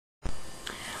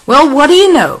Well, what do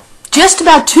you know? Just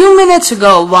about 2 minutes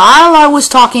ago, while I was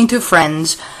talking to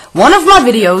friends, one of my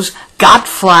videos got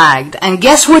flagged, and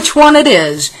guess which one it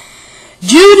is?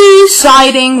 Judy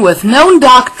siding with known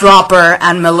doc dropper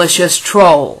and malicious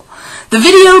troll. The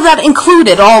video that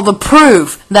included all the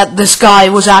proof that this guy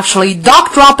was actually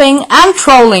doc dropping and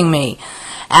trolling me.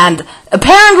 And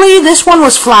apparently this one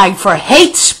was flagged for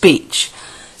hate speech.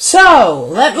 So,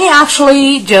 let me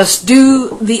actually just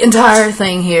do the entire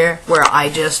thing here, where I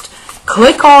just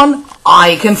click on,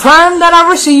 I confirm that I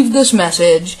received this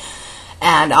message,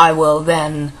 and I will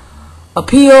then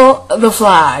appeal the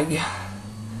flag.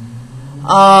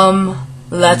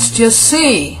 Let's just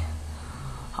see.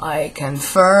 I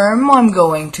confirm. I'm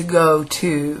going to go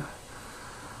to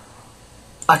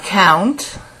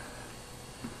account.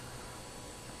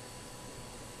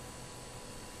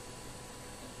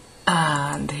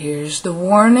 And here's the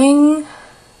warning.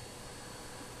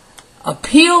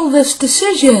 Appeal this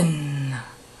decision.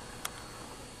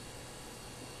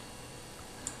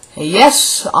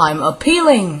 Yes, I'm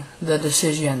appealing the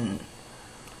decision.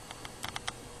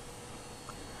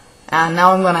 And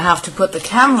now I'm going to have to put the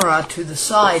camera to the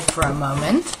side for a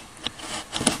moment,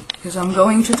 because I'm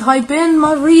going to type in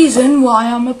my reason why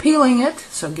I'm appealing it.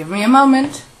 So give me a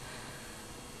moment.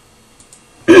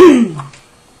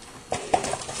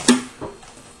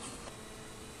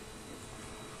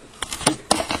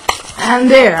 And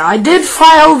there, I did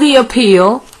file the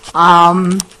appeal.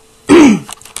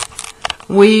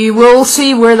 We will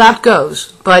see where that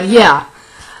goes. But yeah,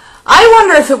 I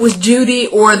wonder if it was Judy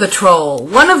or the troll.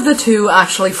 One of the two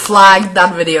actually flagged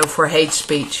that video for hate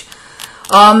speech.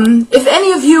 If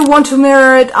any of you want to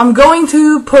mirror it, I'm going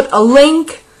to put a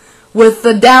link with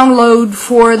the download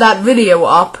for that video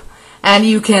up, and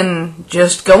you can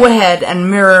just go ahead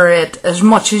and mirror it as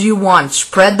much as you want.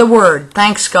 Spread the word.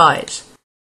 Thanks, guys.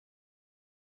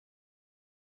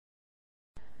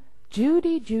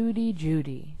 Judy, Judy,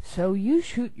 Judy, so you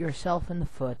shoot yourself in the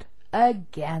foot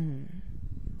again.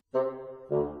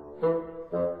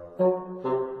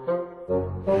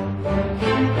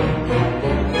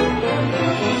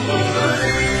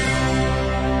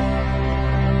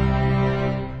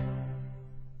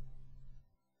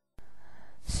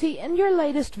 See, in your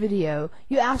latest video,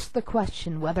 you asked the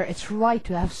question whether it's right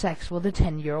to have sex with a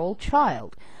 10-year-old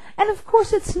child. And of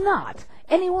course it's not.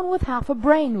 Anyone with half a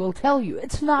brain will tell you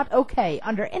it's not okay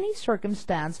under any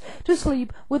circumstance to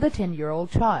sleep with a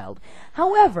 10-year-old child.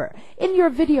 However, in your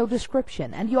video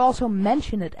description, and you also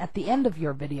mention it at the end of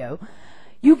your video,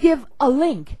 you give a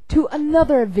link to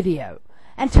another video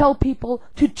and tell people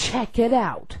to check it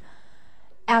out.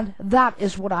 And that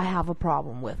is what I have a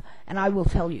problem with, and I will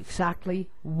tell you exactly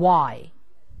why.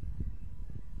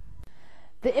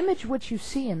 The image which you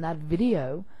see in that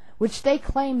video, which they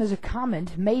claim is a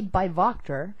comment made by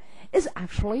Voctor, is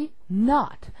actually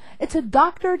not. It's a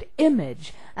doctored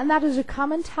image, and that is a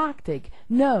common tactic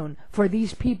known for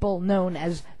these people known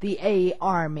as the A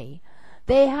Army.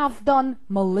 They have done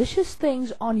malicious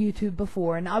things on YouTube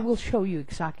before, and I will show you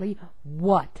exactly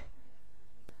what.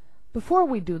 Before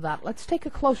we do that, let's take a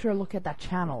closer look at that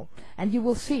channel, and you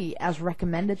will see as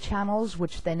recommended channels,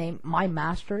 which they name My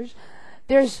Masters,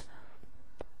 there's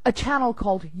a channel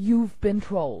called You've Been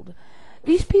Trolled.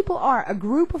 These people are a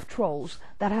group of trolls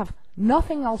that have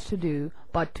nothing else to do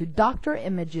but to doctor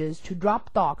images, to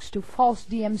drop docs, to false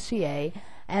DMCA,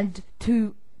 and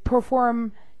to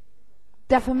perform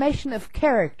defamation of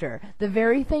character, the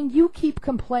very thing you keep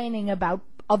complaining about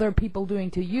other people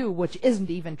doing to you, which isn't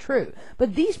even true.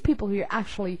 But these people here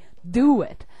actually do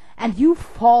it, and you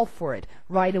fall for it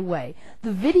right away.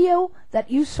 The video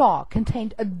that you saw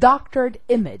contained a doctored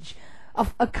image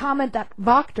of a comment that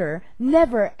Voctor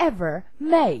never ever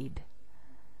made.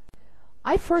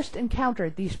 I first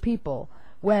encountered these people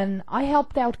when I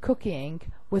helped out Cookie Inc.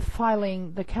 with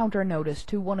filing the counter notice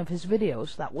to one of his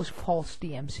videos that was false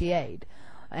DMCA'd.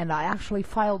 And I actually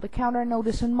filed the counter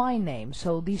notice in my name,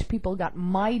 so these people got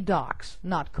my docs,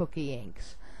 not Cookie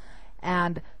Inc.'s.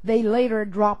 And they later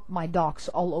dropped my docs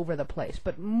all over the place,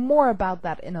 but more about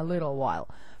that in a little while.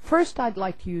 First, I'd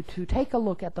like you to take a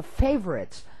look at the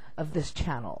favorites of this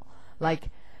channel, like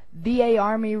DA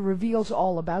Army reveals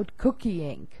all about Cookie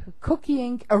Inc. Cookie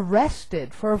Inc.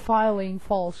 arrested for filing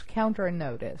false counter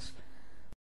notice.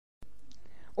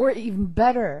 Or even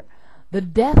better, the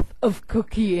death of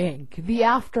Cookie Inc., the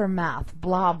aftermath,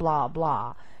 blah blah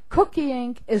blah. Cookie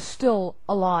Inc. is still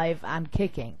alive and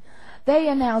kicking. They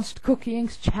announced Cookie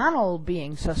Inc.'s channel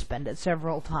being suspended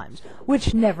several times,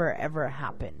 which never ever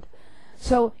happened.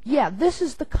 So yeah, this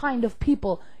is the kind of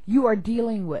people you are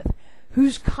dealing with,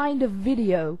 whose kind of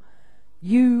video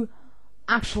you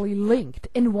actually linked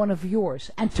in one of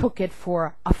yours and took it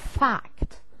for a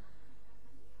fact.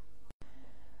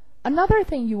 Another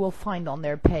thing you will find on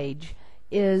their page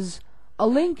is a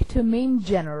link to Meme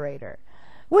Generator,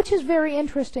 which is very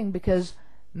interesting because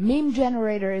Meme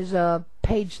Generator is a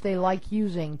page they like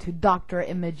using to doctor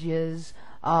images,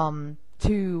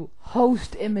 to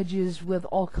host images with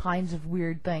all kinds of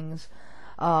weird things.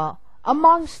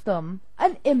 Amongst them,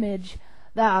 an image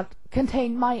that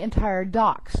contained my entire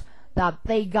docs that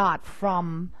they got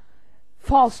from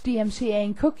false DMCA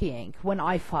and Cookie Inc. when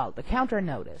I filed the counter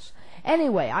notice.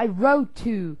 Anyway, I wrote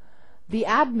to the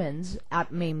admins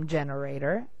at Meme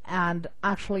Generator and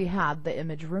actually had the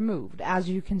image removed, as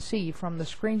you can see from the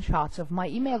screenshots of my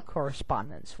email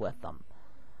correspondence with them.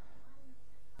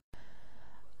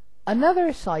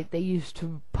 Another site they used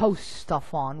to post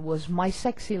stuff on was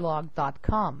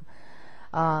mysexylog.com.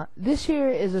 This here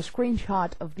is a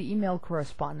screenshot of the email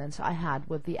correspondence I had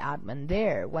with the admin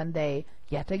there when they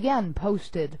yet again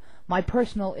posted my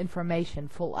personal information,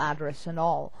 full address and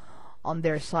all, on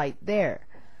their site there.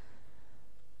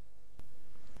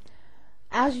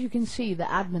 As you can see, the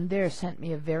admin there sent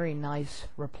me a very nice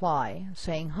reply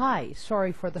saying, "Hi,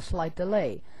 sorry for the slight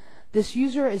delay. This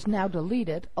user is now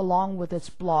deleted along with its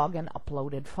blog and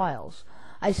uploaded files.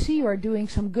 I see you are doing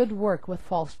some good work with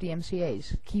false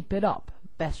DMCAs. Keep it up.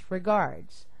 Best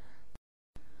regards."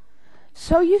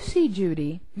 So you see,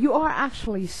 Judy, you are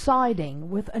actually siding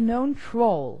with a known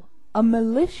troll, a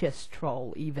malicious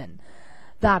troll even,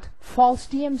 that false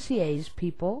DMCAs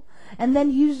people and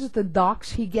then uses the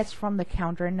docs he gets from the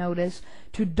counter notice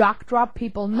to doc drop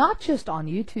people not just on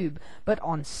YouTube but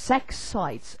on sex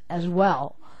sites as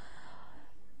well.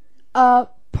 A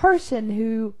person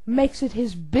who makes it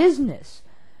his business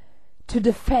to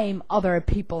defame other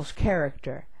people's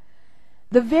character.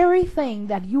 The very thing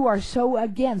that you are so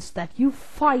against, that you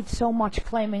fight so much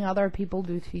claiming other people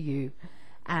do to you.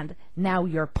 And now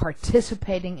you're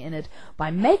participating in it by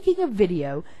making a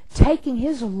video, taking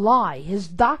his lie, his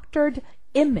doctored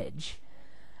image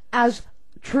as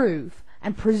truth,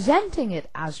 and presenting it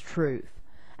as truth,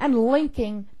 and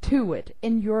linking to it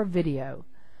in your video.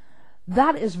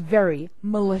 That is very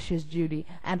malicious, Judy,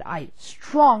 and I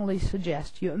strongly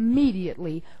suggest you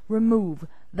immediately remove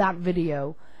that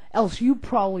video, else you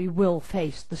probably will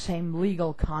face the same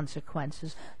legal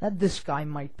consequences that this guy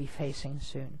might be facing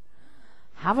soon.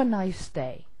 Have a nice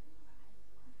day.